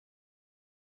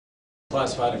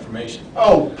Classified information.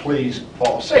 Oh, please,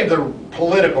 Paul, save the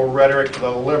political rhetoric for the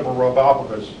liberal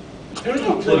Republicans. There's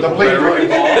no political rhetoric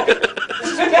involved.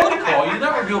 This is protocol. You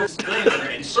never reveal civilians under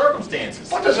any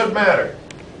circumstances. What does it matter?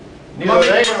 I'm not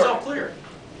making myself clear.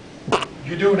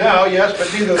 You do now, yes, but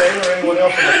neither they nor anyone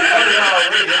else in the 20-hour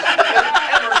radius is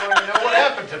ever going to know what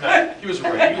happened tonight. He was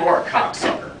right. You are a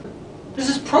cocksucker. This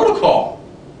is protocol.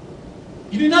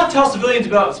 You do not tell civilians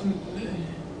about...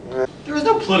 There is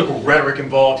no political rhetoric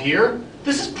involved here.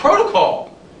 This is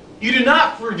protocol. You do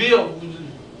not reveal...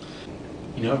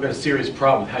 You know, I've got a serious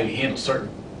problem with how you handle certain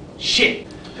shit.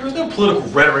 There is no political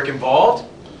rhetoric involved.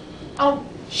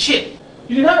 Shit.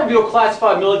 You do not reveal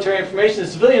classified military information to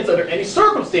civilians under any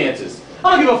circumstances.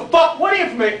 I don't give a fuck what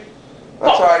information...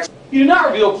 That's right. You do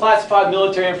not reveal classified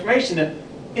military information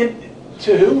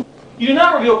to who? You do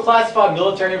not reveal classified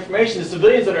military information to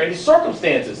civilians under any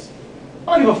circumstances.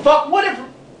 I don't give a fuck what if...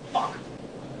 Fuck.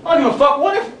 I don't give a fuck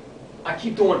what if... I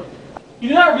keep doing it. You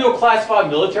do not reveal classified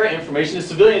military information to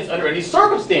civilians under any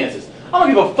circumstances. I don't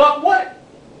give a fuck what...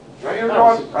 Right, you're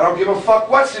going, I don't give a fuck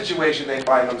what situation they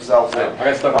find themselves in. I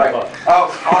got stuck on fuck. Oh,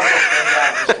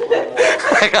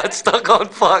 I got stuck on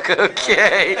fuck,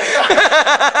 okay.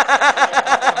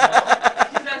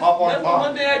 That's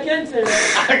one day I can say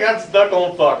that. I got stuck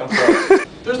on fuck, I'm sorry.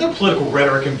 There's no political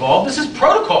rhetoric involved. This is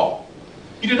protocol.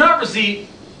 You do not receive...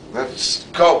 Let's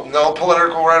go. No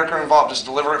political rhetoric involved. Just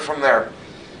deliver it from there.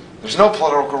 There's no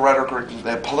political rhetoric involved.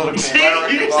 From the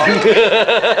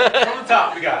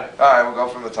top, we got it. All right, we'll go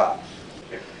from the top.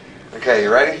 Okay,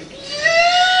 you ready?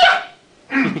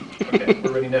 Okay,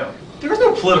 we're ready now. There is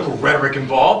no political rhetoric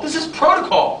involved. This is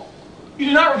protocol. You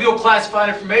do not reveal classified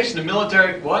information to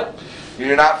military... What? You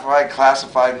do not provide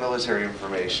classified military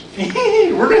information.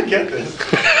 We're going to get this.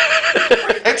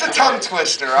 It's a tongue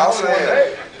twister, I'll say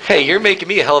it. Hey, you're making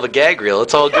me a hell of a gag reel.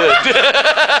 It's all good. Let's do it.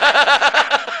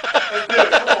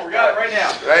 Come on, we got it right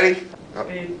now. Ready?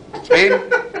 Speed.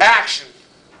 Action.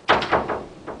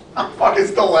 I'm fucking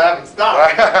still laughing. Stop. All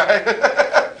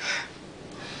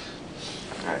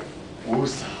right.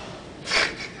 Woosah.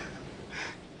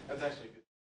 That's actually good.